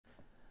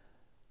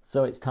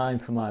So it's time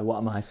for my what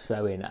am I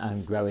sowing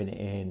and growing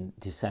in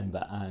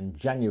December and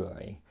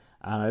January.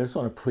 And I just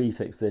want to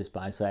prefix this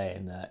by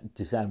saying that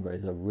December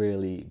is a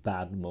really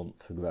bad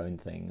month for growing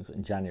things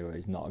and January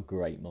is not a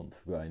great month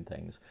for growing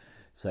things.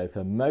 So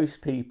for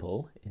most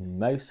people, in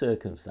most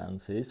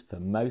circumstances, for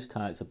most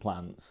types of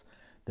plants,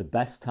 the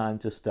best time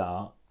to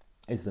start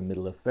is the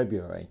middle of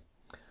February.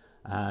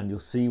 And you'll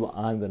see what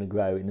I'm going to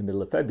grow in the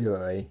middle of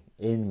February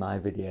in my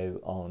video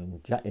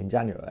in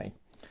January.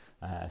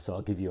 So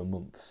I'll give you a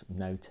month's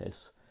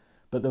notice.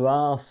 But there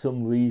are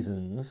some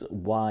reasons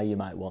why you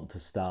might want to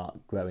start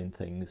growing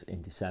things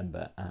in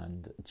December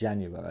and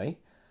January.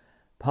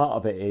 Part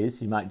of it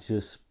is you might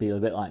just be a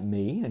bit like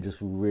me and just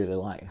really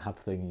like have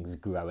things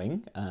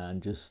growing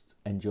and just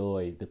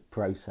enjoy the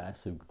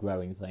process of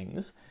growing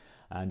things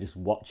and just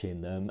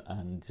watching them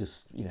and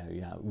just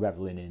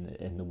reveling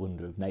in the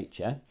wonder of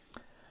nature.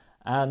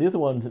 And the other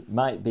one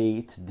might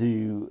be to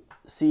do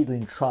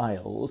seedling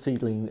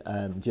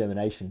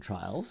germination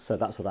trials. So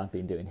that's what I've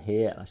been doing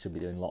here, and I should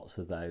be doing lots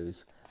of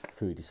those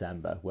through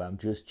December, where I'm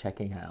just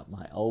checking out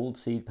my old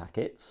seed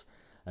packets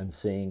and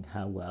seeing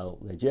how well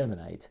they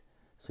germinate.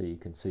 So you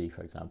can see,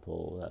 for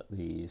example, that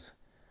these,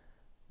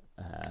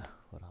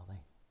 what are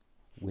they?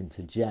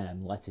 Winter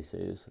gem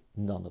lettuces,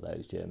 none of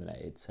those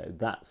germinated. So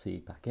that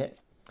seed packet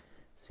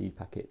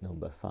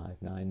number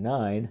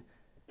 599,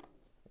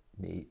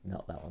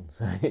 not that one,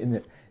 so in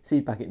the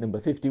seed packet number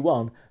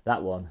 51,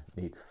 that one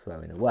needs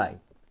throwing away.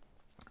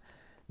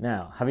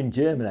 Now, having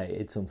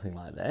germinated something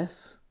like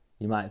this,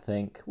 you might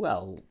think,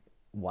 well,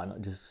 why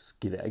not just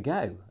give it a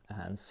go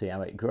and see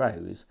how it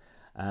grows?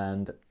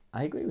 And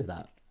I agree with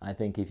that. I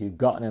think if you've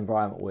got an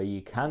environment where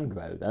you can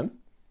grow them,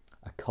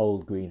 a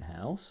cold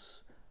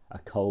greenhouse, a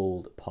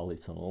cold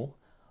polytunnel,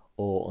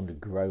 or under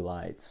grow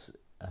lights,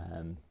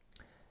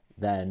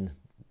 then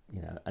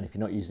and if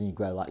you're not using your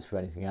grow lights for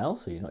anything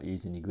else, or you're not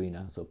using your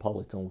greenhouse or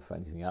polytunnel for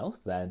anything else,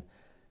 then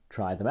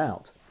try them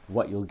out.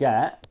 What you'll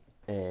get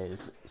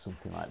is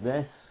something like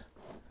this.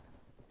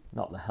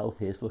 Not the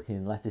healthiest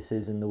looking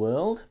lettuces in the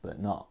world,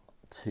 but not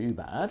too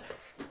bad.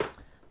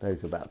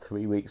 Those are about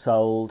 3 weeks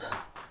old,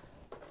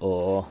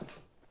 or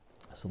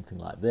something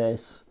like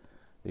this.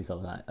 These are,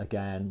 like,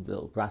 again,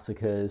 little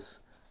brassicas,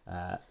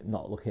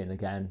 not looking,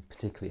 again,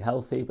 particularly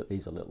healthy, but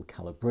these are little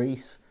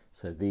calabrese.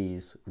 So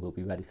these will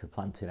be ready for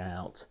planting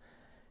out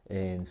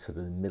in sort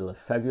of the middle of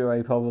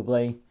February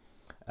probably,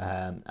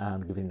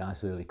 and giving a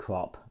nice early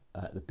crop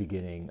at the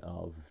beginning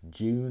of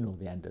June or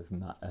the end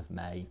of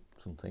May,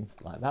 something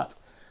like that.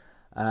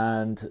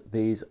 And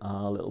these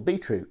are little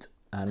beetroot,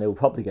 and they will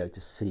probably go to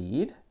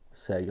seed,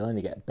 so you'll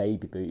only get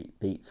baby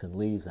beets and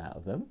leaves out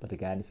of them. But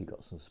again, if you've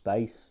got some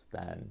space,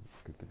 then you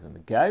could give them a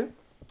go.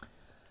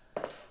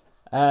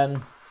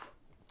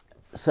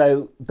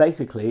 So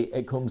basically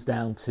it comes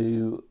down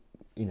to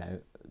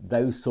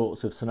those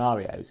sorts of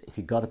scenarios. If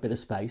you've got a bit of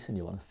space and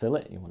you want to fill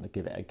it and you want to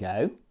give it a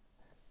go,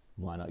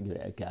 why not give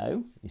it a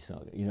go?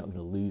 You're not going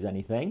to lose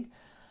anything.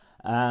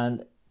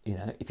 And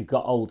if you've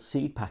got old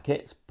seed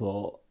packets,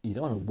 but you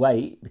don't want to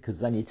wait, because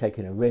then you're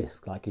taking a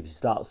risk. Like if you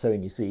start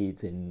sowing your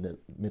seeds in the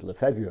middle of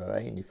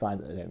February and you find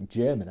that they don't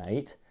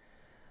germinate,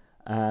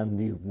 and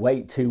you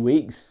wait 2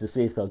 weeks to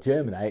see if they'll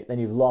germinate, then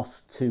you've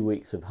lost 2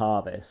 weeks of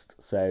harvest.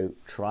 So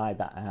try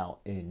that out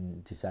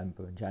in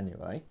December and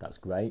January. That's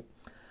great.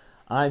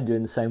 I'm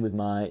doing the same with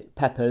my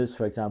peppers,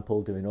 for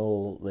example, doing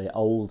all the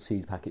old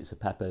seed packets of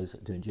peppers,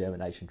 doing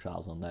germination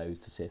trials on those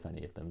to see if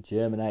any of them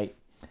germinate.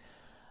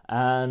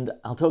 And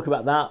I'll talk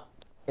about that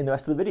in the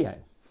rest of the video.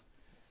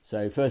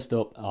 So first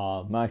up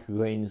are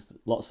microgreens,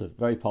 lots of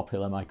very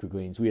popular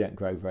microgreens. We don't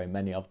grow very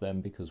many of them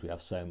because we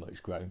have so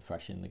much growing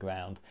fresh in the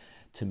ground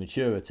to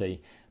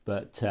maturity.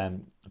 But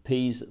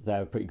peas,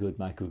 they're a pretty good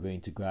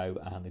microgreen to grow,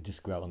 and they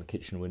just grow on the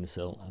kitchen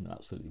windowsill and they're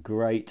absolutely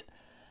great.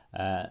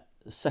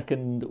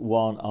 Second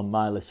one on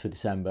my list for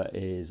December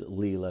is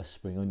Leela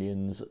spring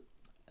onions.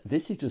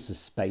 This is just a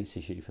space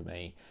issue for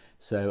me.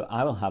 So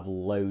I will have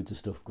loads of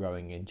stuff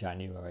growing in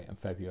January and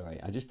February.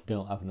 I just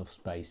don't have enough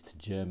space to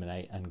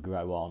germinate and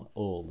grow on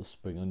all the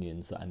spring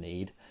onions that I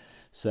need.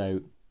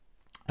 So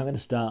I'm going to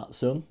start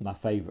some, my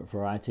favourite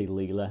variety,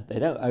 Leela. They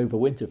don't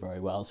overwinter very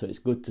well, so it's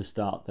good to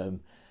start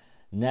them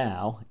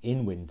now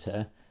in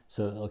winter,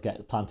 so they'll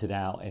get planted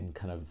out in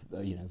kind of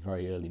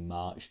very early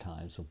March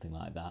time, something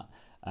like that.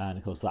 And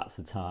of course that's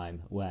the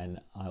time when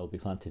I will be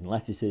planting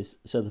lettuces,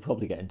 so they'll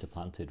probably get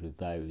interplanted with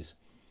those.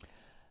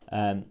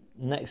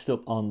 Next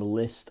up on the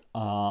list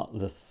are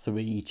the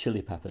 3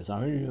 chili peppers.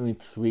 I'm only doing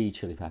 3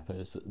 chili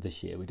peppers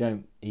this year. We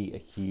don't eat a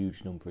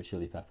huge number of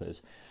chili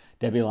peppers.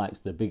 Debbie likes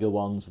the bigger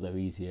ones, they're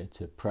easier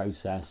to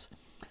process.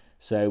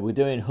 So we're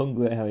doing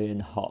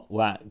Hungarian hot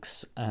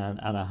wax and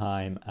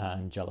Anaheim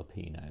and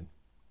jalapeno.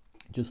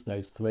 Just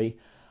those 3.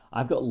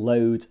 I've got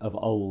loads of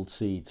old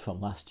seeds from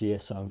last year,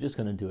 so I'm just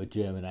going to do a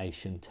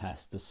germination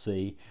test to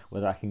see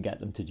whether I can get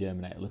them to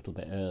germinate a little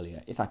bit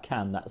earlier. If I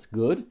can, that's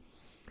good,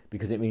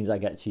 because it means I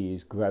get to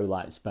use grow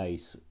light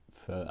space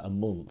for a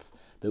month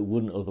that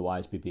wouldn't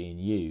otherwise be being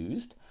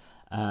used.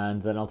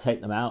 and then I'll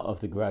take them out of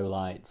the grow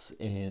lights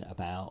in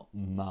about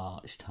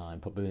March time,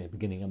 probably the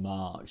beginning of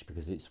March,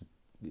 because it's,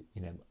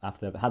 you know,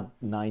 after they've had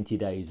 90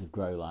 days of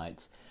grow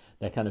lights,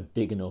 they're kind of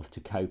big enough to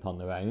cope on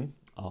their own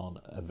on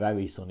a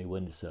very sunny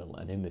windowsill.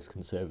 And in this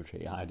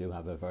conservatory, I do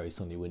have a very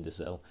sunny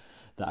windowsill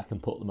that I can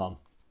put them on.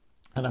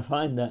 And I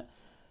find that,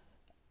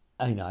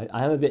 you know,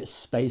 I am a bit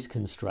space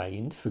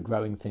constrained for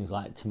growing things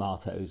like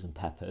tomatoes and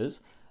peppers.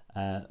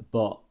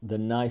 But the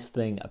nice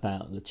thing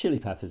about the chili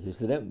peppers is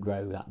they don't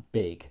grow that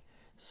big.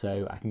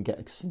 So I can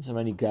get, since I'm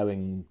only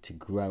going to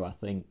grow, I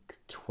think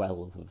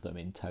 12 of them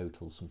in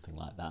total, something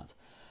like that.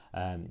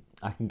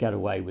 I can get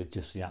away with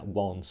just, you know,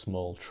 one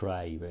small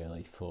tray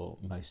really for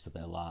most of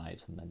their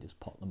lives, and then just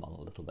pop them on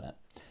a little bit.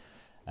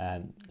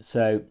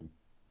 So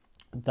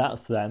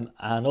that's them.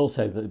 And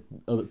also the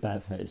other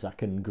benefit is I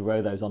can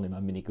grow those on in my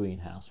mini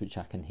greenhouse, which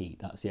I can heat.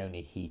 That's the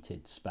only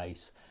heated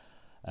space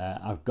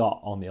I've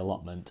got on the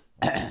allotment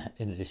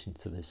in addition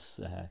to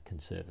this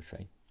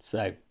conservatory.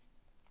 So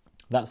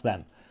that's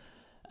them.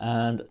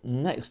 And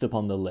next up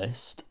on the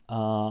list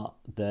are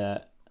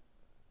the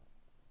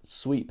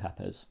sweet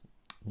peppers.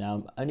 Now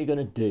I'm only going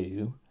to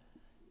do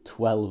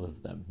 12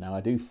 of them. Now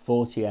I do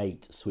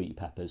 48 sweet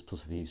peppers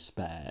plus a few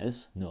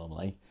spares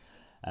normally,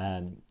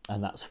 and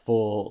that's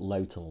 4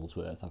 low tunnels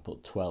worth. I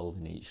put 12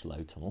 in each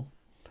low tunnel.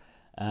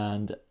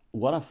 And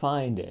what I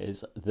find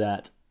is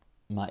that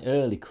my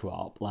early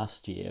crop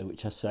last year,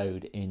 which I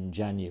sowed in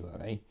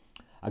January,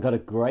 I got a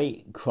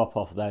great crop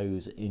off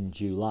those in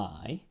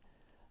July,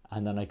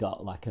 and then I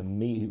got like a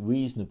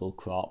reasonable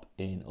crop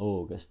in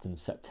August and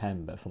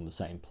September from the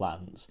same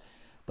plants.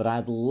 But I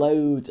had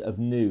loads of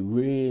new,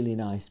 really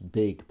nice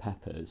big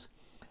peppers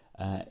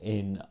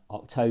in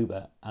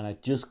October, and I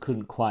just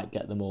couldn't quite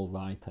get them all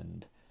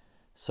ripened.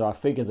 So I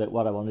figured that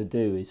what I want to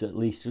do is, at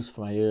least just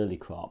for my early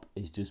crop,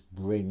 is just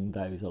bring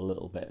those a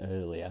little bit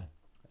earlier,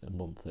 a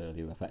month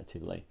earlier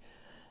effectively,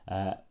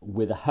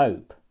 with a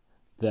hope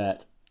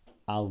that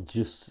I'll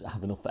just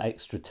have enough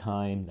extra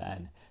time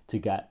then to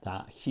get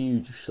that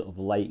huge sort of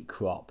late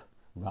crop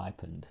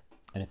ripened.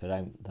 And if I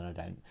don't, then I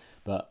don't.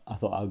 But I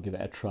thought I would give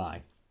it a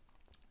try.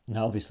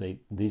 Now, obviously,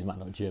 these might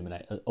not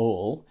germinate at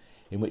all,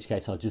 in which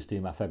case I'll just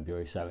do my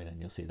February sowing, and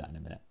you'll see that in a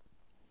minute.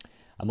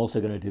 I'm also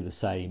going to do the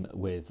same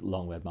with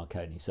long red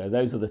Marconi. So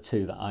those are the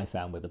two that I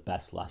found were the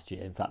best last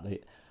year. In fact,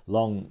 the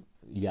long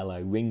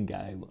yellow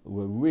Ringo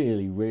were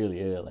really,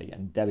 really early,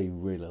 and Debbie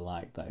really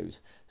liked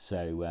those.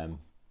 So,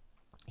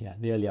 yeah,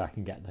 the earlier I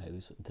can get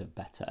those, the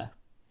better.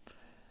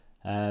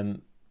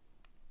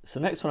 So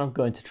next one I'm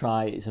going to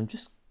try is, I'm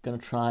just going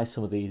to try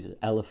some of these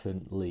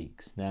elephant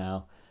leeks.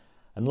 Now,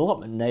 an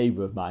allotment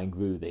neighbour of mine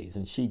grew these,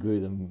 and she grew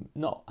them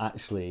not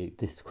actually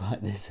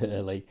quite this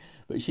early,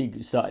 but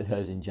she started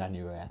hers in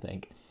January, I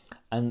think.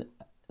 And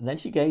then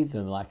she gave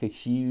them like a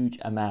huge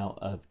amount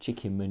of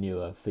chicken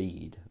manure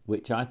feed,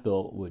 which I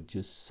thought would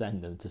just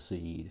send them to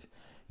seed,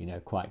 you know,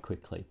 quite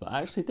quickly. But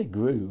actually they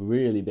grew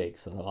really big,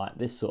 so they're like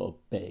this sort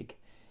of big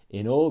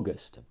in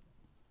August.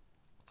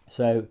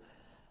 So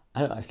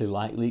I don't actually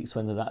like leeks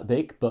when they're that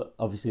big, but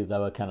obviously they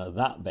were kind of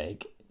that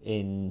big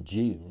in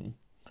June.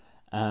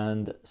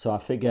 And so I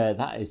figure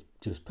that is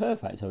just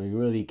perfect. I'd be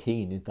really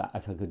keen if I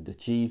could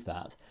achieve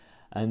that.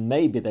 And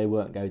maybe they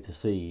won't go to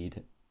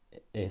seed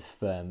if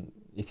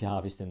you're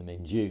harvesting them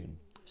in June.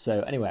 So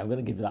anyway, I'm going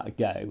to give that a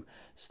go.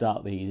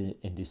 Start these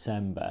in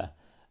December.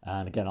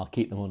 And again, I'll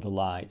keep them under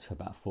lights for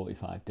about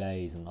 45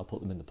 days, and I'll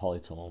put them in the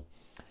polytunnel.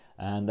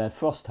 And they're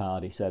frost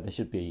hardy, so they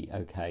should be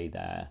okay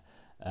there.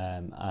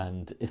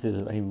 And if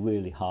there's any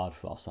really hard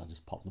frost, I'll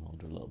just pop them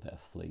under a little bit of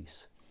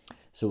fleece.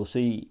 So we'll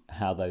see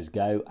how those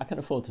go. I can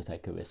afford to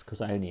take a risk because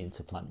I only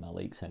interplant my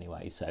leeks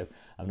anyway, so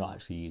I'm not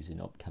actually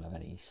using up kind of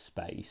any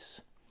space.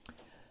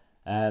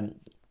 Then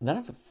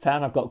I've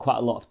found I've got quite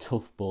a lot of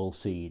tough ball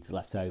seeds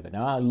left over.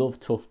 Now I love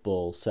tough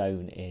ball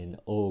sown in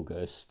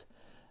August,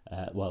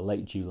 well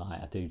late July.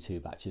 I do 2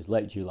 batches,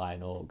 late July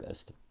and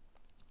August,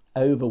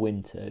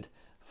 overwintered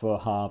for a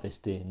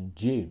harvest in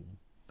June.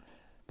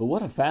 But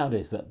what I found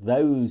is that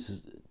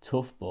those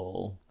tough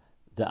ball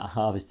that are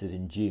harvested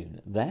in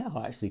June, they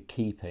are actually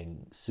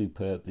keeping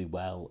superbly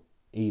well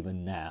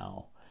even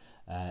now,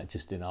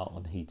 just in our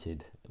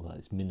unheated, well,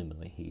 it's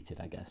minimally heated,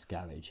 I guess,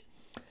 garage.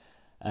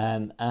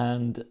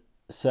 And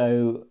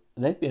so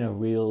they've been a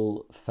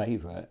real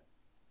favourite.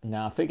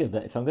 Now I figured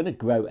that if I'm going to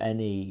grow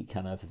any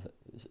kind of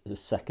a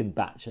second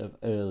batch of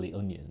early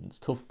onions,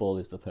 tough ball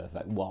is the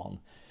perfect one,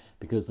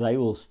 because they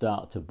will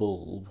start to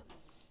bulb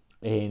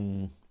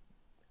in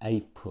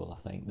April,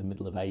 I think, the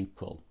middle of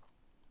April,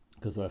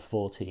 because they're a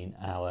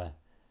 14-hour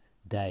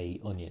day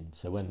onion.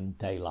 So when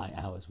daylight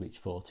hours reach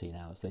 14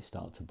 hours, they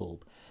start to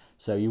bulb.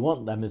 So you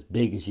want them as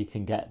big as you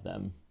can get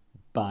them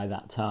by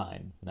that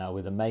time. Now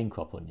with a main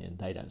crop onion,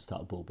 they don't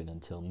start bulbing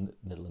until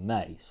middle of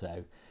May.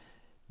 So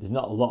there's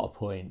not a lot of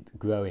point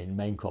growing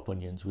main crop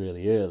onions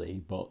really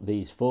early, but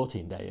these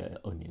 14-day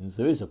onions,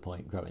 there is a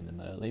point growing them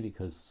early,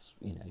 because,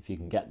 you know, if you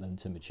can get them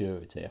to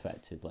maturity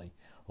effectively,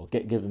 or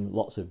give them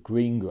lots of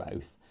green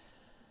growth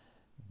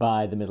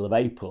by the middle of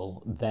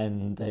April,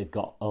 then they've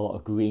got a lot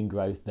of green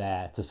growth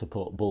there to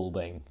support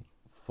bulbing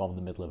from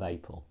the middle of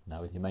April.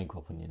 Now with your main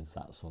crop onions,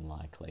 that's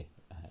unlikely.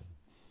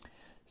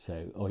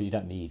 Or you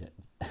don't need it.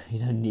 You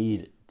don't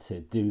need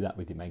to do that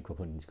with your main crop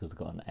onions because they've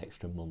got an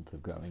extra month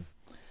of growing.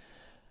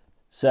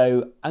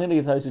 So I'm going to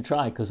give those a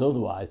try, because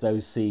otherwise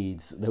those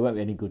seeds, they won't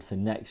be any good for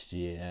next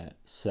year.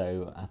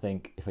 So I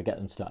think if I get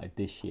them started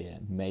this year,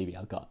 maybe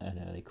I've got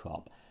an early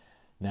crop.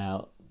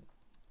 Now,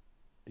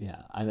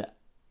 yeah, I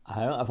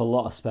don't have a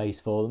lot of space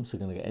for them, so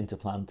I'm going to get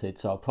interplanted.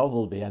 So I'll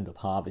probably end up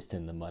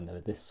harvesting them when they're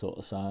this sort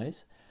of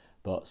size.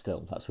 But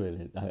still, that's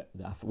really,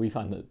 we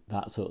find that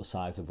that sort of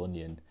size of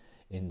onion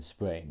in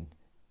spring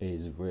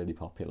is really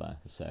popular.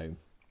 So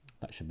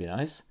that should be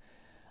nice.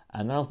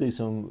 And then I'll do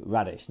some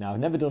radish. Now, I've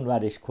never done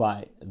radish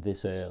quite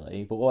this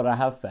early, but what I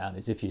have found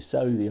is if you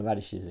sow the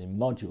radishes in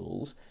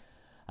modules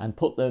and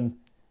put them,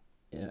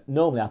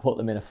 normally I put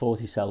them in a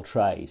 40 cell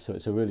tray, so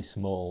it's a really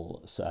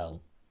small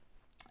cell.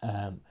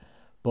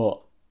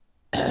 But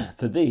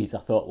for these, I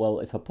thought,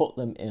 well, if I put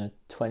them in a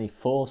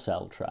 24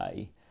 cell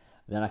tray,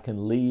 then I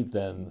can leave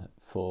them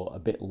for a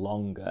bit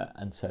longer,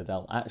 and so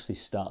they'll actually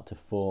start to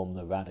form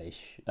the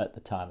radish at the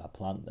time I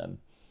plant them.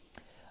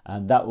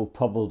 And that will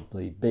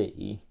probably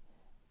be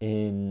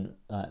in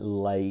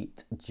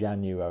late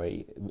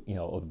January,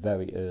 or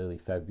very early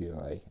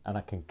February, and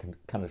I can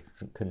kind of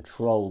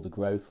control the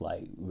growth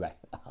rate.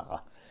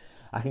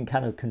 I can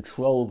kind of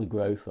control the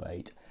growth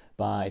rate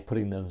by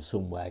putting them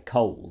somewhere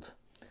cold,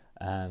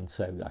 and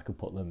so I could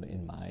put them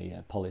in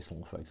my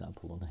polytunnel, for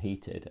example,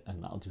 unheated,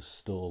 and that'll just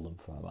store them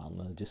for a while, and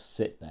they'll just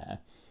sit there.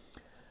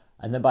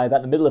 And then by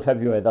about the middle of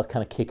February, they'll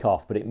kind of kick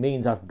off, but it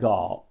means I've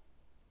got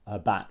a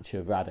batch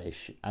of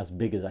radish as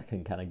big as I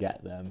can kind of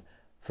get them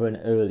for an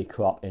early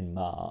crop in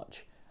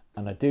March.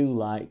 And I do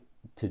like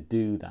to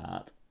do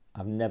that.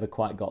 I've never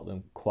quite got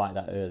them quite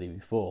that early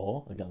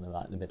before. I got them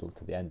like the middle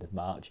to the end of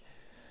March.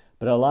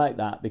 But I like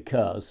that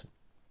because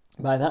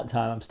by that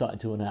time I'm starting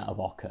to run out of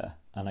ochre,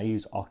 and I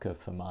use ochre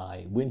for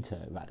my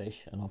winter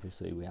radish, and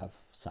obviously we have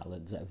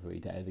salads every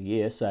day of the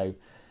year, so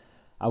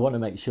I want to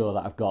make sure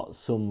that I've got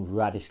some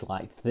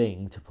radish-like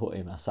thing to put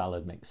in my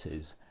salad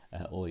mixes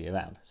all year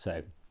round. So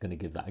I'm going to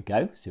give that a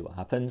go, see what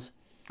happens.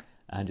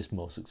 And just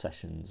more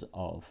successions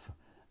of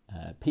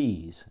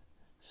peas.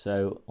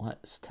 So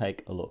let's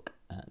take a look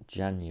at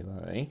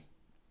January.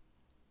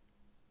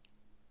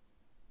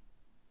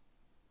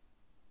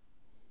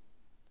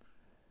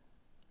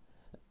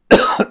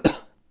 Oh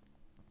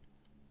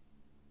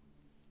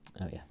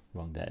yeah,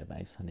 wrong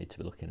database. I need to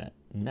be looking at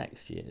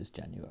next year's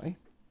January.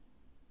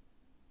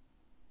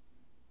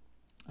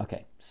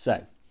 Okay,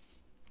 so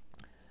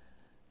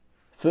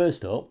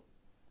first up,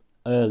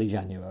 early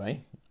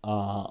January,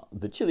 are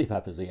the chili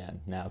peppers again.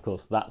 Now, of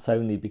course, that's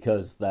only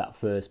because that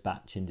first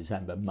batch in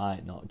December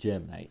might not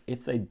germinate.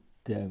 If they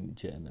don't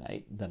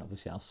germinate, then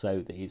obviously I'll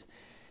sow these.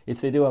 If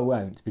they do, I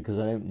won't, because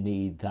I don't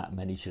need that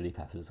many chili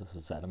peppers. As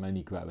I said, I'm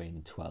only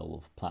growing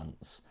 12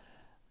 plants.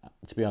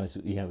 To be honest,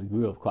 we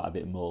grew up quite a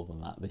bit more than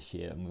that this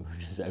year, and we were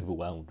just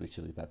overwhelmed with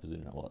chili peppers. We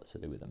didn't know what to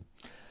do with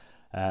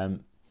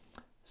them.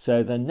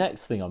 So the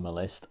next thing on my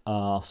list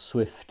are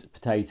swift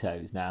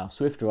potatoes. Now,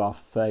 swift are our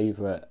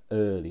favourite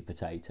early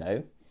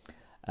potato.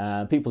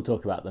 People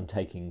talk about them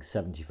taking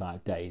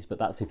 75 days, but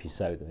that's if you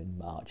sow them in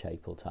March,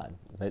 April time.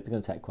 They're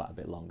going to take quite a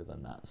bit longer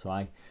than that. So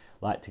I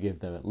like to give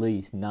them at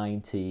least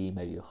 90,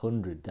 maybe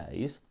 100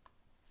 days.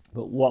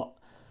 But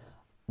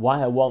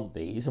why I want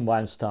these and why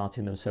I'm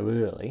starting them so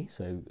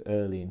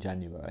early in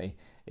January,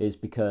 is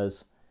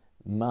because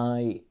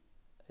my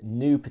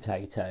new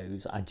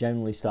potatoes, I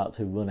generally start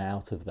to run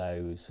out of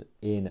those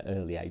in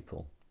early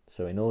April.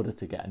 So in order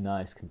to get a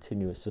nice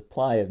continuous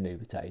supply of new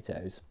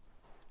potatoes,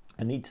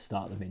 I need to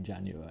start them in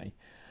January.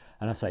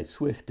 And I say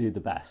swift do the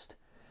best.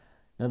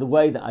 Now the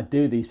way that I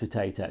do these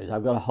potatoes,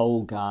 I've got a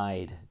whole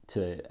guide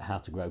to how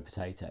to grow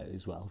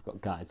potatoes. Well, I've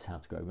got guides to how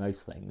to grow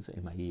most things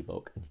in my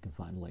ebook, and you can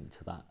find a link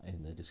to that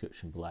in the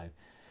description below.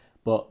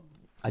 But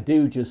I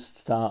do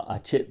just I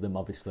chip them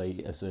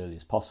obviously as early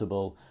as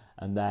possible,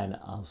 and then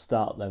I'll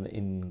start them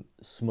in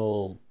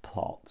small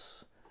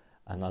pots,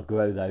 and I'll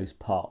grow those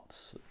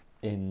pots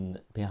in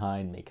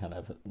behind me, kind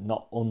of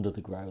not under the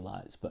grow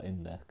lights, but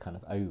in the kind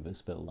of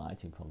overspill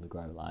lighting from the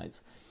grow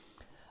lights.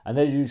 And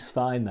they do just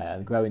fine there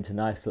and grow into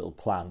nice little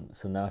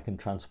plants, and then I can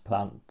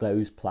transplant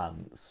those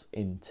plants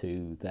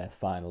into their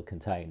final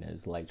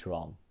containers later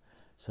on.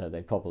 So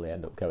they probably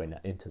end up going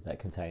into their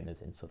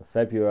containers in sort of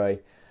February,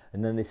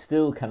 and then they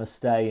still kind of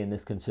stay in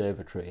this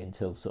conservatory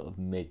until sort of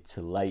mid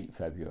to late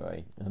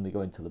February, and then they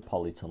go into the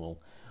polytunnel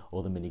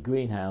or the mini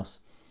greenhouse,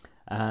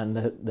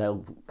 and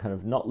they'll kind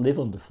of not live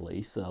under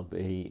fleece. They'll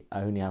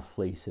only have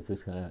fleece if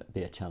there's going to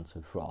be a chance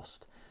of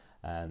frost.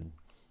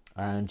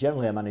 And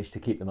generally I managed to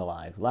keep them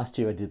alive. Last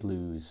year I did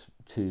lose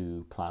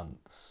 2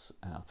 plants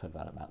out of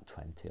about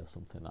 20 or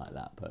something like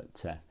that,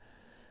 but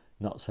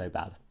not so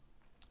bad.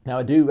 Now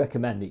I do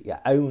recommend that you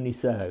only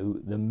sow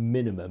the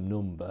minimum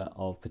number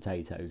of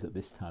potatoes at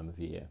this time of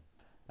year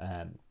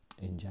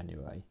in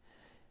January.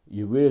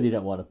 You really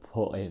don't want to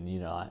put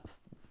in, like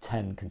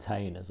 10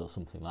 containers or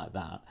something like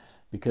that,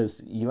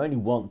 because you only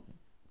want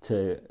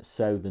to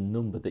sow the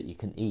number that you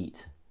can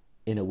eat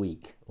in a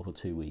week or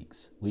 2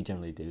 weeks. We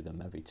generally do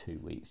them every 2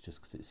 weeks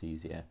just because it's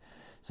easier.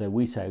 So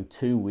we sow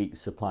 2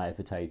 weeks supply of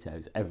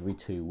potatoes every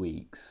 2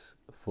 weeks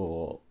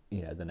for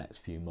the next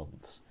few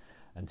months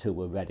until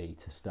we're ready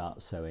to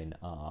start sowing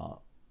our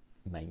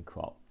main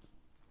crop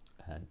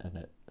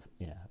and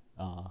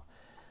our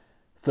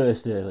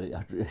first early,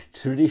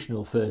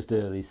 traditional first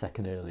early,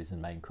 second earlies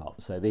and main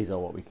crop. So these are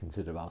what we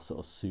consider our sort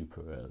of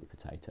super early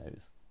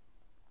potatoes.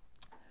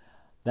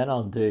 Then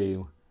I'll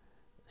do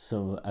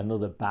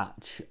another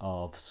batch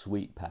of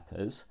sweet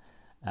peppers,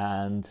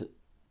 and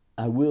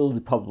I will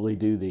probably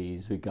do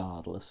these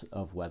regardless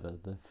of whether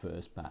the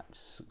first batch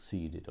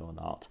succeeded or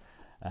not.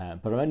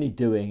 But I'm only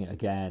doing,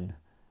 again,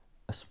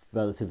 a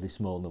relatively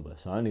small number.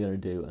 So I'm only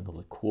going to do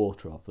another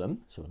quarter of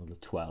them, so another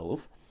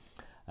 12.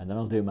 And then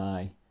I'll do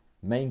my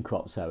main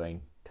crop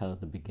sowing kind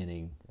of the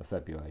beginning of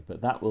February.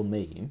 But that will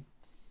mean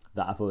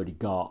that I've already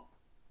got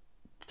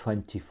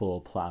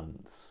 24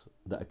 plants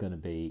that are going to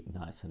be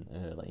nice and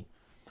early.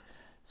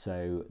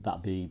 So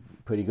that'd be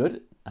pretty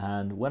good.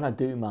 And when I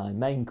do my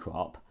main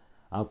crop,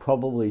 I'll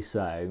probably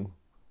sow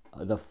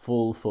the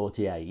full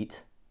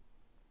 48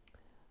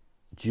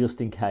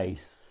 just in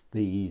case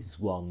these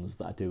ones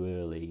that I do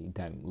early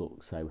don't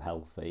look so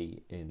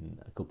healthy in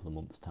a couple of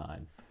months'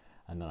 time,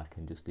 and then I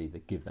can just either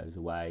give those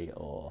away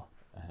or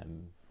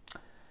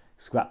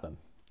scrap them.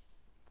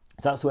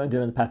 So that's what I'm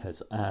doing with the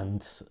peppers.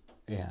 And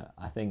yeah,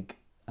 I think,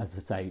 as I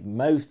say,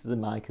 most of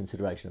my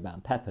consideration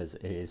about peppers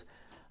is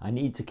I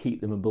need to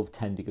keep them above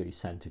 10 degrees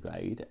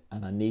centigrade,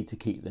 and I need to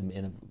keep them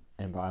in an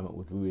environment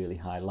with really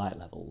high light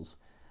levels.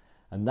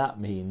 And that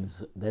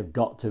means they've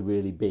got to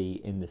really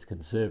be in this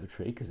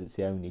conservatory, because it's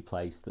the only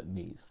place that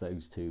meets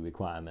those two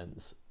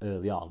requirements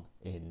early on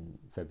in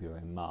February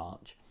and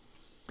March.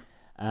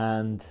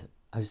 And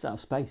I just don't have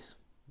space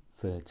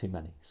for too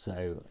many.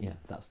 So,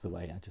 that's the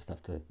way. I just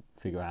have to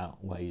figure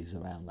out ways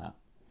around that.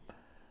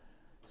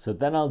 So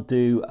then I'll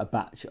do a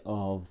batch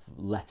of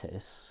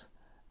lettuce,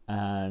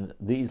 and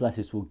these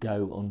lettuce will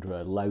go under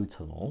a low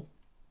tunnel.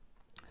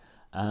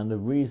 And the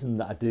reason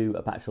that I do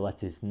a batch of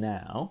lettuce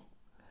now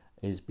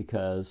is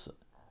because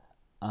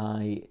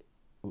I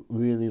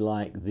really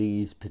like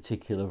these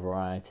particular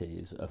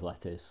varieties of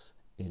lettuce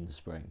in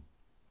spring.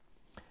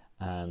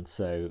 And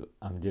so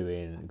I'm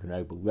doing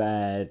Grenoble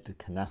Red,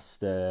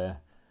 Canasta,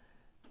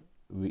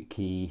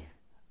 Ricci,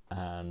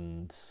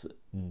 and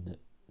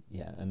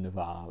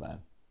Navarro.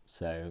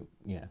 So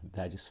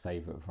they're just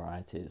favourite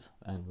varieties,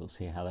 and we'll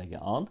see how they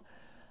get on.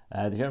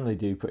 They generally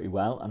do pretty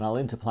well, and I'll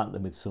interplant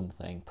them with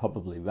something,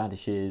 probably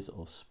radishes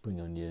or spring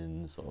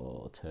onions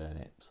or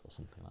turnips or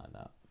something like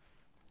that.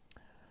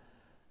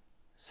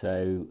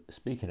 So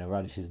speaking of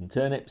radishes and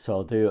turnips, so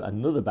I'll do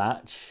another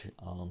batch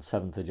on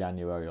 7th of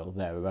January or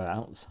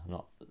thereabouts. I'm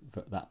not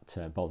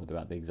that bothered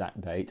about the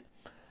exact date.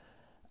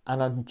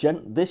 And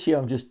this year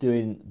I'm just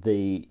doing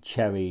the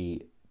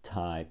cherry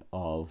type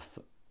of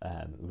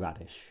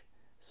radish.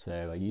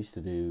 So I used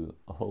to do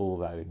a whole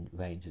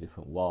range of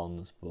different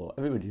ones, but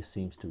everybody just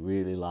seems to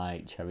really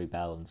like Cherry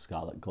Belle and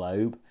Scarlet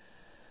Globe.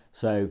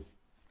 So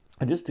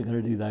I'm just going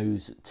to do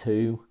those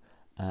two,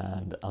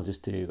 and I'll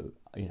just do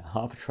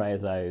half a tray of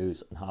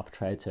those and half a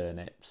tray of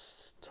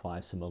turnips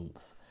twice a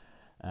month,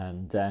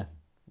 and they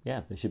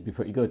should be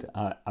pretty good.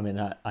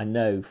 I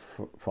know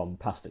from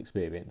past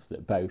experience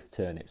that both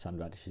turnips and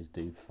radishes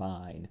do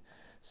fine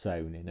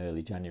sown in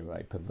early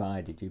January,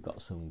 provided you've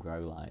got some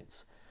grow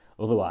lights.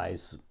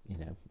 Otherwise,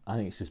 I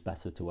think it's just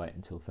better to wait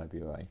until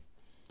February.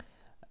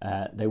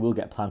 They will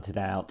get planted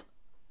out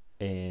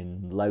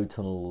in low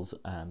tunnels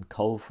and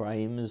cold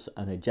frames,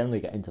 and they generally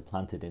get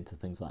interplanted into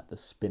things like the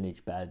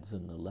spinach beds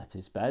and the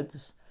lettuce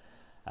beds,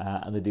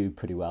 and they do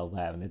pretty well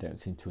there, and they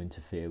don't seem to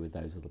interfere with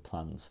those other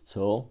plants at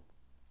all.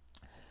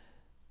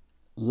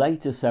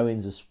 Later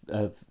sowings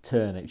of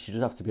turnips, you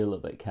just have to be a little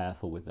bit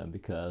careful with them,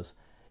 because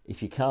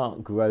if you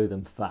can't grow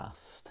them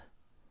fast,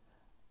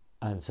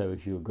 and so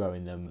if you're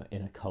growing them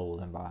in a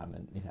cold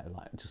environment,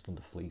 like just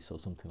under fleece or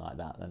something like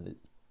that, then it's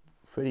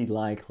pretty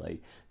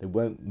likely they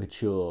won't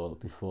mature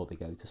before they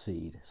go to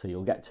seed. So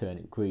you'll get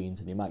turnip greens,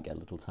 and you might get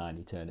little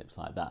tiny turnips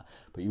like that,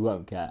 but you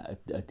won't get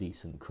a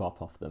decent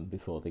crop off them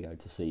before they go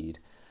to seed.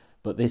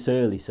 But this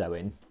early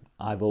sowing,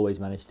 I've always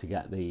managed to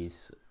get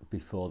these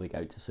before they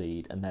go to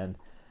seed, and then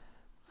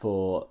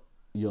for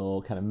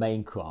your kind of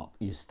main crop,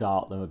 you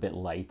start them a bit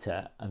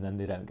later, and then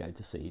they don't go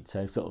to seed.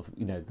 So sort of,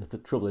 the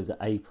trouble is that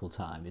April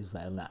time is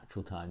their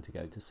natural time to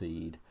go to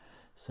seed.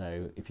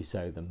 So if you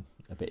sow them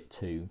a bit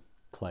too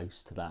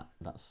close to that,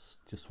 that's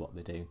just what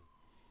they do.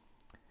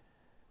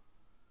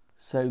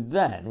 So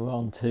then we're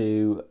on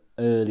to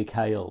early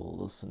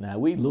kales. Now,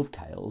 we love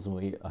kales, and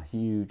we a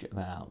huge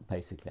amount.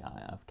 Basically, I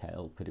have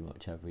kale pretty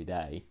much every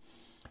day.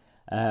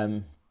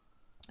 The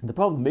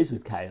problem is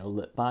with kale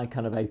that by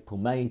kind of April,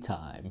 May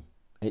time,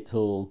 it's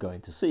all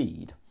going to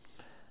seed.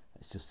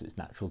 It's just its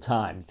natural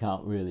time. You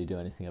can't really do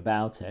anything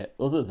about it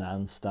other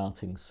than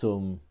starting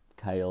some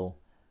kale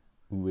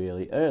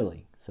really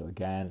early. So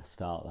again,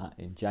 start that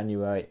in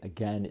January.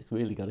 Again, it's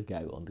really got to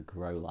go under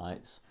grow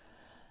lights.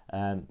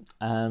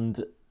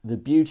 And the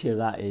beauty of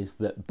that is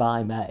that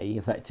by May,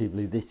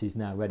 effectively, this is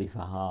now ready for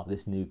harvest.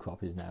 This new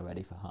crop is now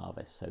ready for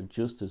harvest. So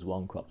just as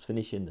one crop's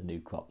finishing, the new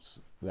crop's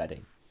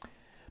ready.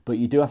 But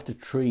you do have to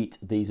treat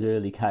these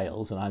early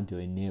kales, and I'm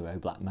doing Nero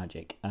Black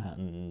Magic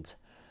and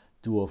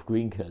Dwarf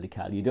Green Curly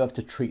Kale. You do have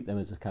to treat them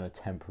as a kind of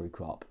temporary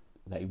crop.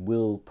 They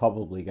will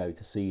probably go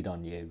to seed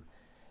on you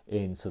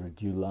in sort of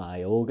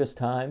July, August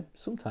time,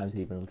 sometimes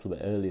even a little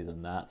bit earlier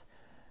than that.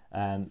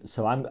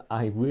 So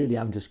I really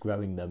am just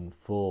growing them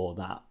for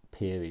that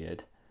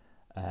period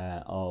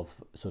of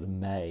sort of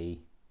May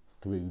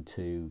through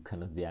to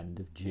kind of the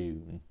end of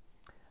June.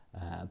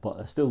 But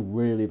they're still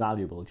really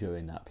valuable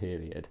during that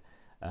period.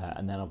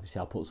 And then obviously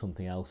I'll put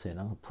something else in.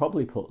 I'll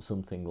probably put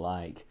something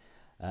like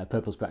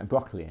purple sprouting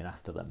broccoli in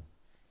after them.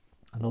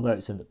 And although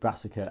it's a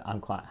brassica, I'm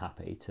quite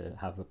happy to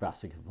have a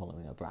brassica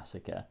following a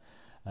brassica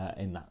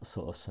in that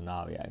sort of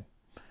scenario.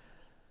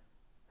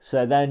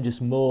 So then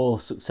just more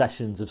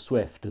successions of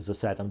Swift. As I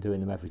said, I'm doing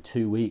them every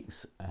 2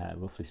 weeks,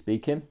 roughly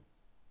speaking.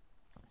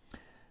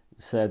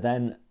 So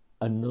then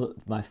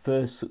my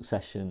first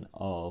succession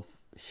of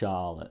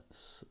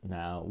Charlottes.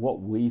 Now,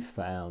 what we've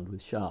found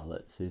with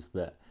Charlottes is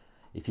that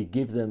if you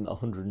give them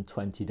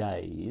 120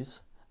 days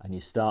and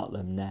you start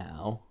them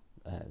now,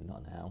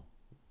 not now,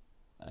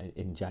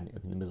 in January,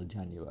 in the middle of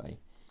January,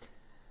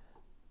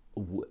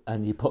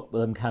 and you put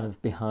them kind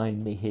of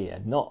behind me here,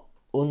 not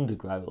under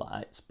grow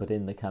lights, but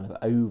in the kind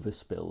of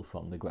overspill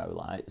from the grow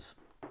lights,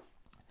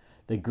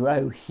 they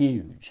grow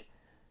huge.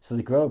 So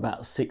they grow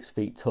about 6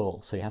 feet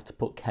tall. So you have to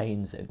put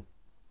canes in,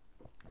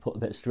 put a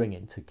bit of string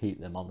in to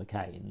keep them on the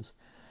canes.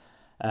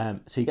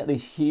 So you get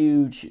these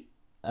huge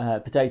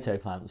potato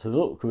plants. So they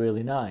look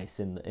really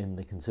nice in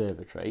the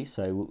conservatory.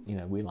 So, you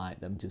know, we like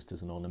them just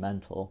as an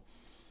ornamental.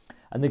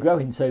 And they're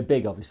growing so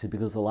big, obviously,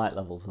 because the light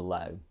levels are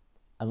low.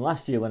 And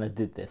last year when I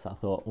did this, I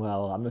thought,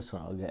 well, I'm just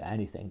not going to get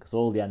anything because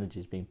all the energy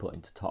is being put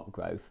into top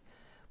growth.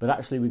 But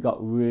actually we got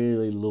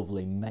really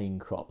lovely main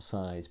crop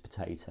size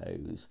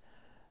potatoes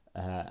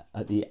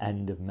at the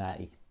end of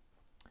May.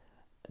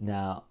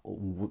 Now,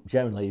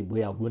 generally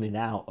we are running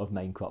out of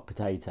main crop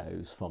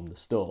potatoes from the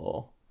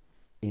store,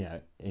 you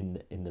know,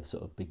 in the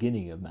sort of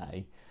beginning of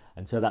May.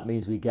 And so that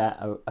means we get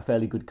a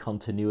fairly good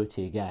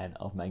continuity again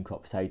of main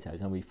crop potatoes.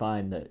 And we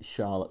find that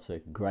Charlottes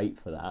are great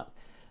for that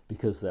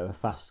because they're a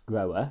fast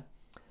grower,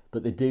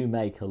 but they do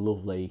make a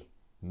lovely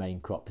main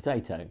crop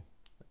potato,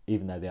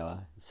 even though they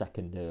are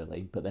second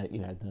early. But they're, you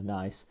know, they're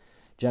nice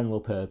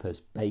general purpose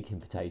baking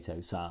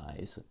potato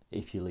size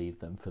if you leave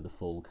them for the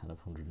full kind of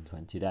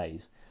 120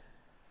 days.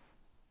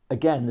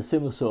 Again, the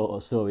similar sort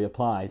of story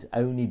applies.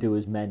 Only do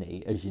as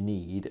many as you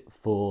need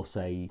for,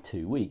 say,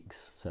 2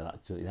 weeks. So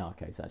that's, in our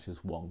case, that's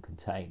just 1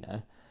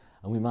 container.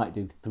 And we might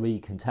do 3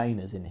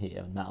 containers in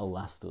here, and that'll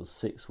last us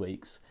 6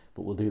 weeks.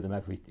 But we'll do them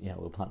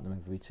we'll plant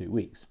them every 2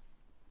 weeks.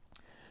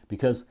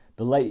 Because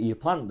the later you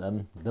plant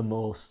them, the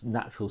more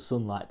natural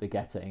sunlight they're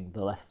getting,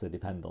 the less they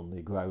depend on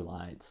the grow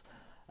lights,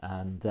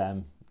 and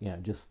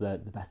just the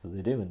better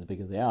they do and the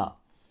bigger they are.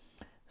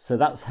 So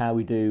that's how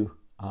we do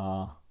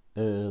our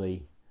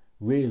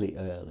really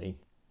early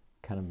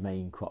kind of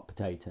main crop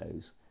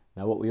potatoes.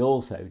 Now what we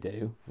also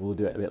do, we'll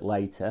do it a bit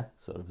later,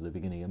 sort of the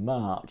beginning of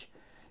March,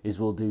 is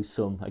we'll do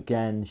some,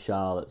 again,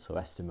 Charlottes or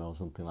Estimate or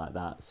something like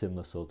that,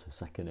 similar sort of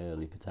second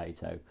early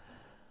potato.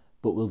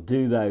 But we'll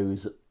do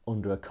those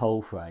under a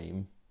coal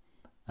frame,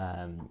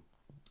 and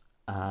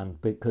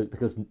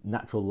because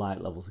natural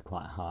light levels are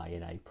quite high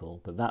in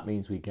April. But that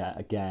means we get,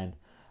 again,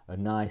 a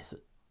nice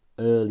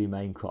early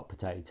main crop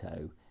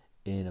potato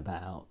in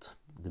about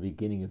the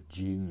beginning of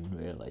June,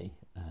 really,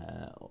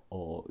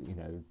 or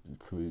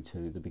through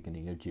to the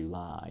beginning of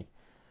July,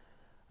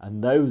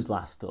 and those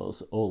last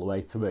us all the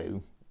way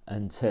through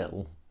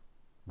until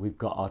we've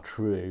got our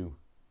true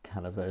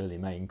kind of early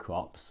main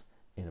crops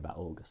in about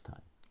August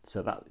time.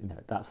 So that,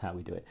 that's how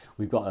we do it.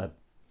 We've got a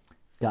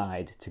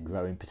guide to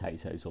growing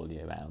potatoes all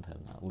year round,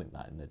 and I'll link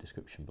that in the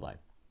description below.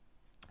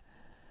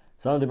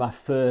 So I'll do my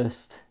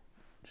first,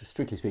 just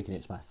strictly speaking,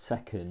 it's my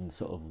second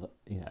sort of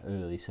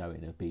early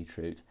sowing of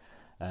beetroot.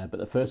 But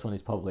the first one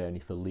is probably only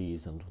for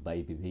leaves and little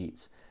baby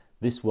beets.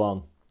 This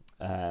one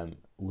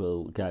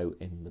will go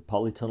in the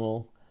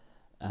polytunnel,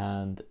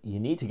 and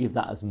you need to give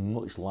that as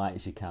much light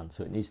as you can.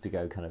 So it needs to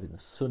go kind of in the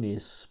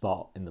sunniest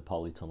spot in the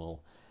polytunnel,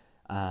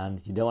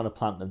 and you don't want to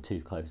plant them too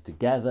close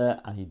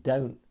together.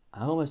 And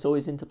I almost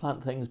always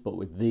interplant things, but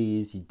with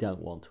these you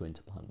don't want to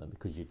interplant them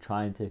because you're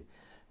trying to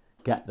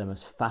get them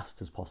as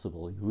fast as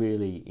possible. You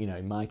really,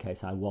 in my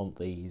case, I want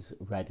these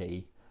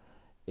ready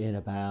in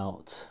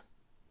about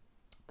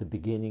the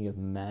beginning of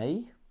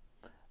May,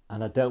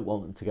 and I don't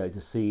want them to go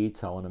to seed,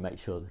 so I want to make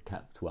sure they're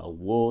kept well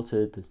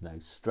watered, there's no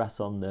stress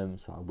on them,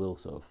 so I will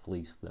sort of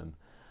fleece them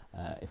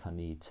if I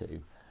need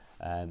to,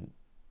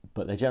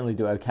 but they generally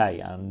do okay.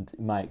 And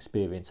in my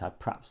experience, I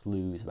perhaps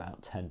lose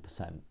about 10%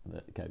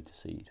 that go to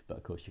seed, but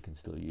of course you can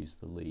still use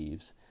the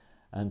leaves.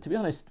 And to be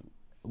honest,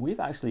 we've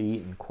actually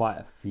eaten quite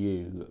a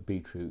few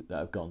beetroot that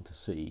have gone to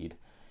seed.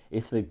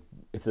 If the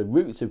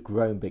roots have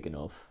grown big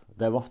enough,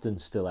 they're often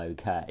still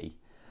okay.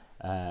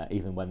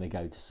 Even when they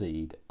go to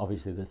seed.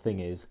 Obviously the thing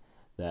is,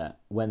 that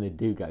when they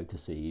do go to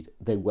seed,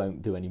 they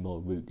won't do any more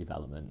root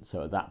development.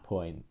 So at that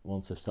point,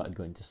 once they've started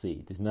going to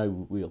seed, there's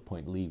no real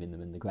point leaving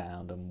them in the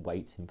ground and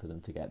waiting for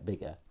them to get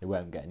bigger. They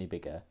won't get any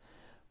bigger.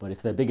 But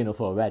if they're big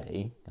enough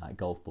already, like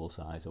golf ball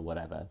size or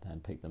whatever,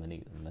 then pick them and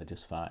eat them. They're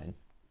just fine.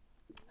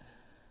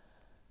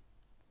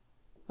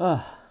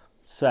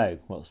 So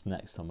what's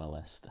next on my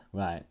list?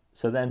 Right,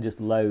 so then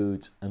just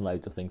loads and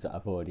loads of things that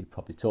I've already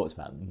probably talked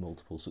about in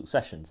multiple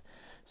successions.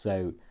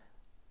 So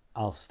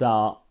I'll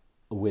start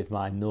with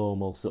my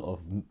normal sort of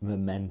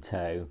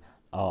momentum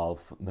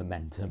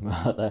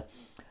rather,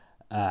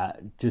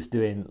 just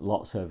doing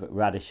lots of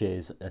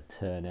radishes,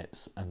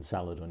 turnips and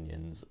salad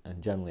onions,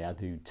 and generally I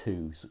do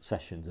 2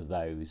 successions of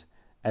those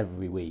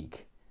every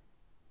week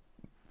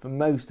for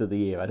most of the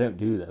year. I don't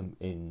do them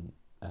in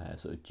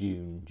sort of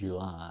June,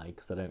 July,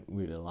 because I don't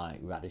really like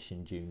radish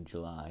in June,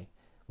 July,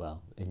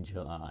 well, in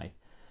July.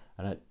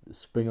 And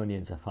spring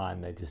onions, I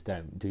find they just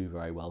don't do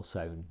very well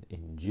sown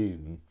in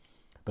June.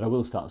 But I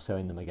will start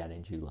sowing them again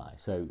in July.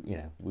 So, you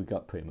know, we've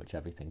got pretty much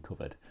everything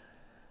covered.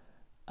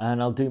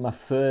 And I'll do my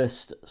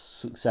first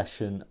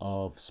succession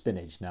of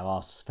spinach. Now,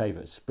 our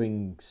favourite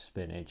spring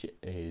spinach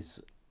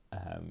is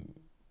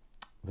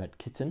Red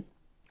Kitten.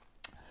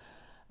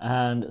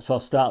 And so I'll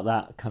start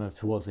that kind of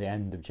towards the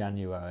end of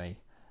January.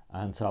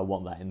 And so I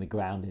want that in the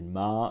ground in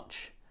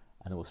March.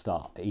 And we'll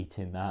start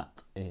eating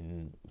that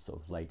in sort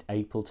of late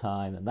April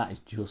time. And that is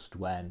just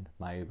when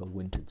my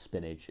overwintered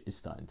spinach is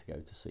starting to go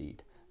to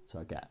seed. So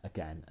I get,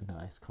 again, a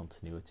nice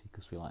continuity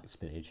because we like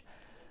spinach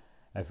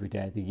every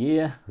day of the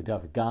year. We do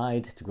have a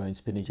guide to growing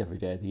spinach every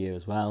day of the year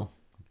as well.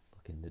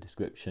 Look in the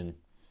description.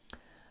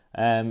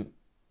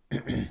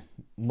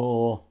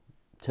 More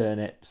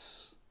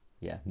turnips,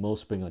 yeah, more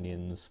spring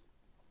onions.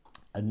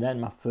 And then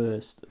my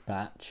first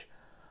batch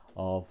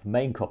of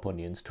main crop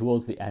onions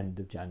towards the end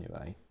of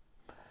January.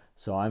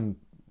 So I'm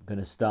going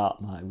to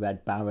start my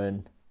Red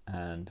Baron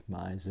and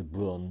my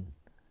Zebrun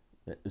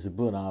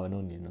are an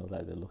onion,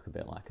 although they look a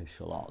bit like a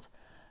shallot.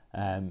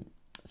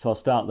 So I'll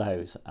start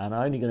those, and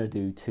I'm only going to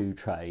do 2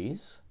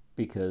 trays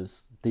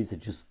because these are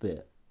just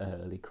the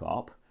early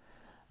crop.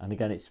 And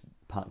again, it's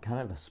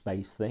kind of a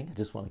space thing. I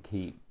just want to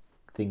keep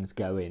things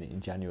going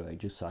in January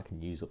just so I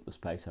can use up the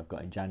space I've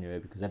got in January,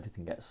 because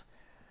everything gets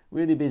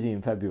really busy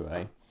in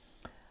February.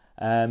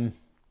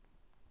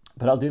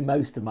 But I'll do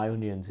most of my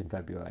onions in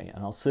February,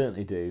 and I'll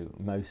certainly do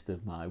most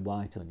of my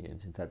white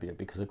onions in February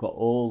because I've got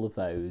all of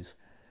those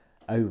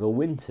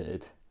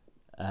overwintered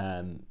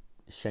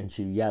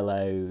Shenchu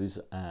yellows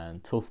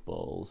and tough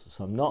balls,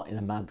 so I'm not in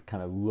a mad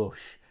kind of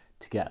rush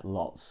to get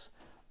lots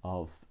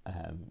of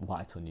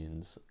white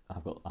onions.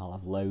 I'll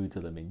have loads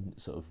of them in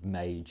sort of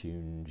May,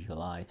 June,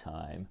 July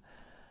time,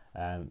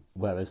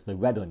 whereas the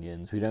red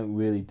onions, we don't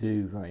really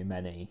do very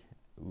many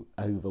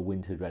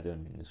overwintered red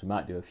onions. We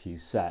might do a few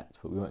sets,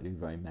 but we won't do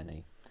very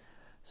many.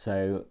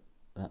 So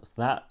that's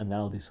that, and then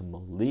I'll do some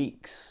more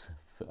leeks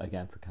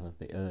again for kind of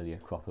the earlier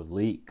crop of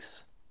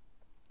leeks.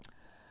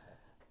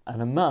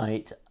 And I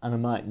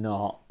might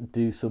not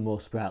do some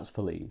more sprouts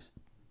for leaves.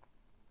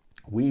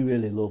 We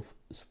really love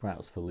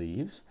sprouts for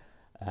leaves.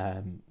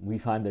 We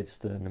find they're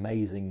just an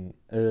amazing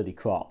early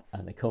crop,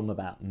 and they come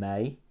about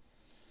May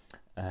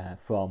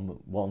from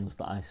ones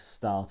that I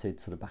started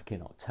sort of back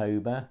in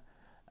October.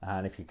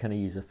 And if you kind of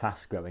use a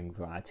fast growing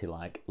variety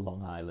like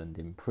Long Island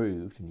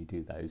Improved and you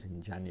do those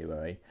in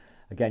January,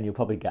 again, you'll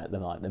probably get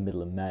them like the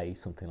middle of May,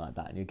 something like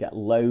that. And you get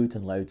loads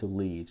and loads of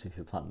leaves if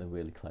you plant them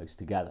really close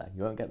together.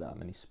 You won't get that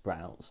many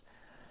sprouts.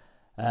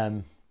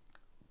 But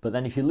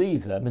then if you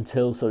leave them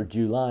until sort of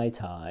July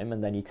time,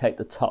 and then you take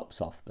the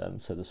tops off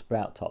them, so the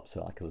sprout tops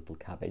are like a little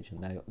cabbage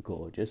and they're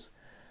gorgeous,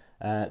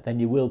 then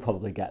you will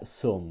probably get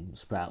some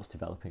sprouts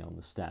developing on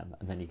the stem,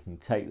 and then you can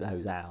take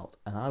those out,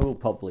 and I will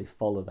probably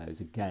follow those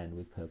again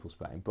with purple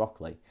sprouting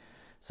broccoli.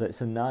 So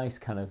it's a nice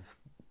kind of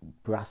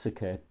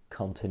brassica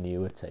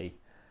continuity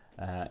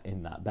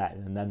in that bed,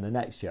 and then the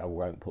next year I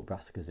won't put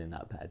brassicas in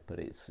that bed, but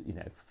it's, you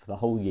know, for the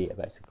whole year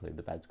basically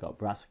the bed's got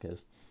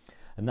brassicas,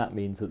 and that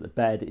means that the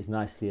bed is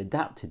nicely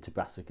adapted to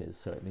brassicas.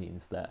 So it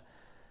means that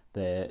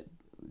the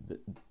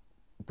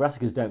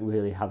brassicas don't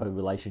really have a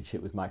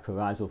relationship with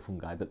mycorrhizal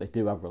fungi, but they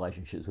do have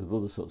relationships with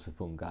other sorts of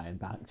fungi and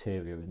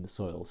bacteria in the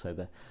soil. So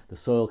the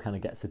soil kind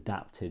of gets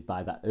adapted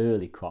by that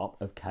early crop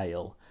of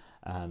kale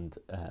and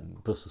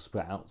Brussels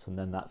sprouts, and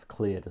then that's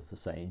cleared, as I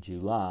say, in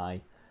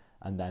July,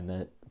 and then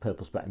the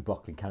purple sprouting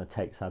broccoli kind of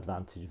takes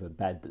advantage of a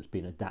bed that's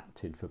been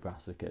adapted for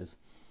brassicas.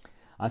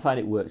 I find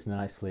it works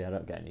nicely. I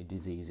don't get any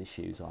disease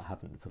issues, or I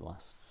haven't for the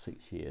last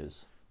 6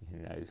 years.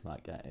 Who knows,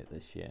 might get it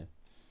this year.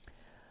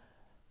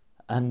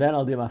 And then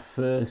I'll do my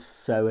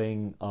first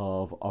sowing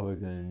of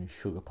Oregon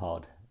sugar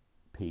pod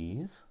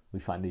peas. We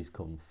find these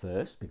come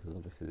first because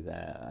obviously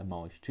they're a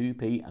March 2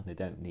 pea and they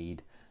don't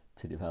need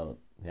to develop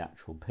the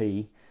actual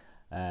pea.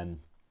 I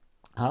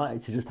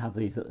like to just have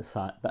these at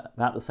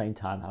about the same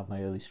time I have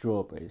my early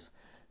strawberries.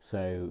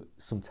 So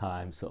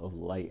sometimes sort of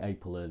late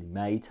April, early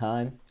May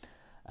time.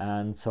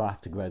 And so I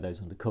have to grow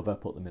those under cover,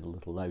 put them in a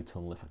little low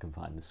tunnel if I can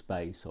find the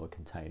space, or a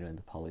container in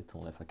the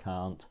polytunnel if I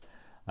can't.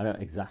 I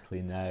don't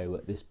exactly know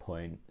at this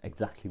point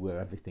exactly where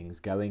everything's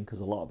going, because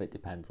a lot of it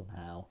depends on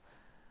how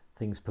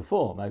things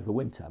perform over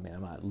winter. I mean, I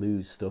might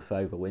lose stuff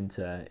over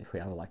winter if we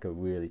have like a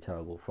really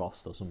terrible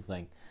frost or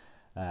something,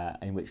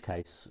 in which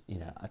case, you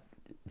know, I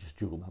just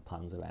juggle my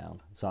plans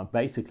around. So I'm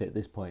basically at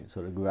this point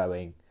sort of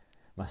growing.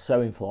 My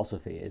sowing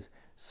philosophy is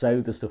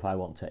sow the stuff I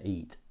want to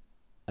eat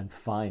and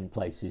find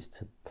places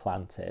to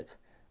plant it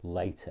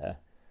later,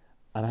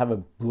 and have a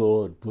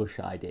broad brush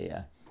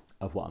idea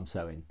of what I'm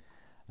sowing.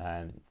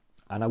 And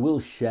I will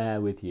share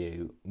with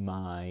you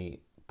my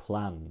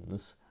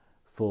plans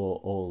for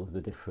all of the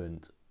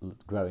different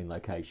growing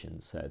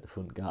locations, so the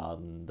front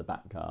garden, the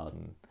back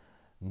garden,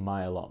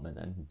 my allotment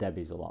and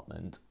Debbie's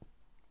allotment.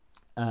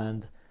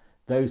 And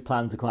those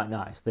plans are quite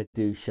nice. They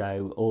do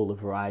show all the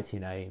variety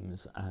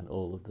names and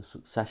all of the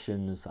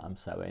successions that I'm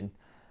sowing.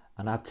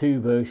 And I have two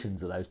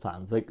versions of those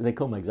plans. They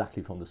come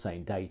exactly from the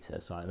same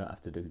data, so I don't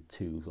have to do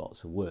two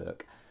lots of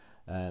work.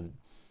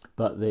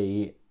 But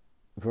the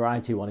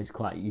variety one is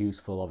quite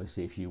useful,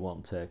 obviously, if you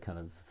want to kind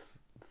of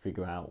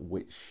figure out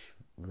which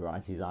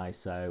varieties I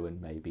sow and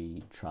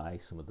maybe try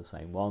some of the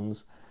same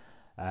ones.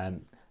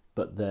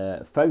 But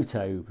the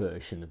photo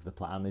version of the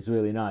plan is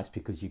really nice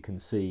because you can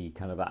see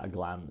kind of at a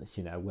glance,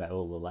 you know, where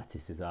all the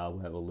lettuces are,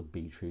 where all the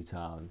beetroot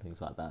are and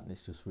things like that. And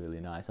it's just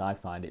really nice. I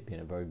find it, being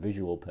a very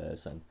visual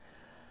person,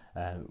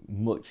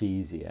 much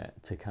easier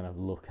to kind of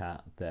look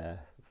at the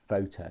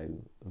photo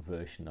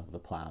version of the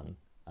plan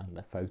and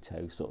the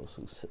photo sort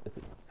of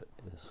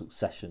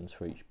successions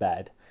for each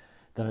bed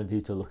than I do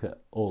to look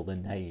at all the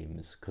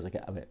names, because I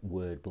get a bit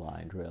word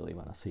blind really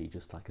when I see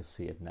just like a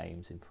sea of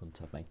names in front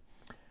of me.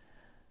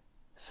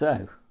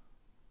 So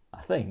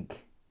I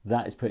think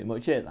that is pretty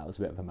much it. That was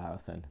a bit of a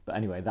marathon, but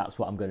anyway, that's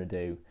what I'm going to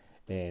do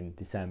in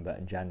December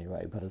and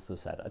January. But as I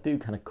said, I do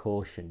kind of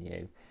caution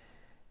you,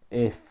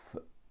 if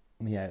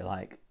you know,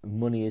 like,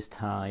 money is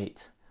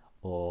tight,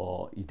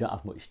 or you don't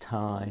have much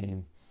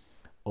time,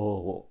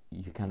 or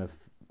you kind of,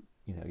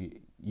 you know,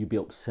 you'd be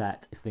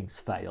upset if things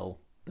fail,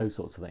 those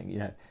sorts of things, you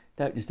know,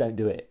 don't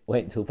do it.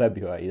 Wait until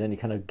February, then you're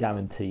kind of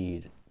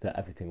guaranteed that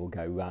everything will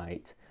go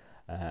right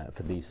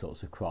for these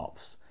sorts of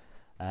crops.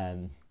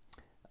 And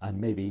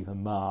maybe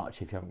even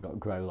March if you haven't got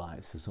grow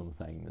lights for some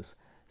things.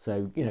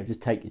 So, you know,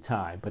 just take your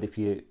time. But if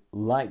you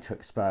like to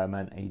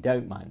experiment and you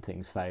don't mind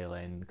things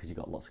failing because you've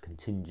got lots of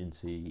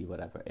contingency,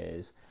 whatever it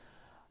is,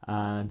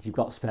 and you've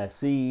got spare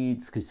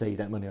seeds because, say, you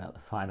don't worry about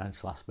the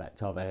financial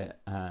aspect of it,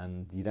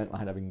 and you don't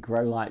mind having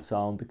grow lights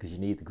on because you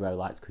need the grow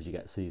lights because you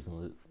get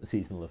seasonal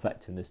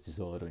effectiveness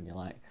disorder, and you're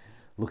like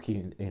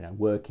looking, you know,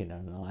 working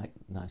in a like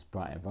nice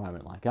bright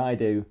environment like I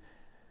do.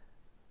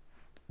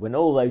 When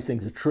all those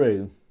things are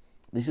true,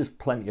 there's just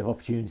plenty of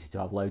opportunity to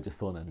have loads of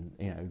fun and,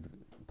 you know,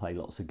 play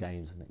lots of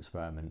games and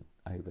experiment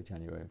over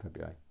January and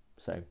February.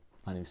 So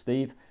my name's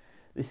Steve.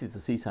 This is the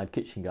Seaside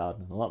Kitchen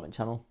Garden and Allotment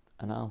channel,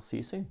 and I'll see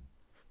you soon.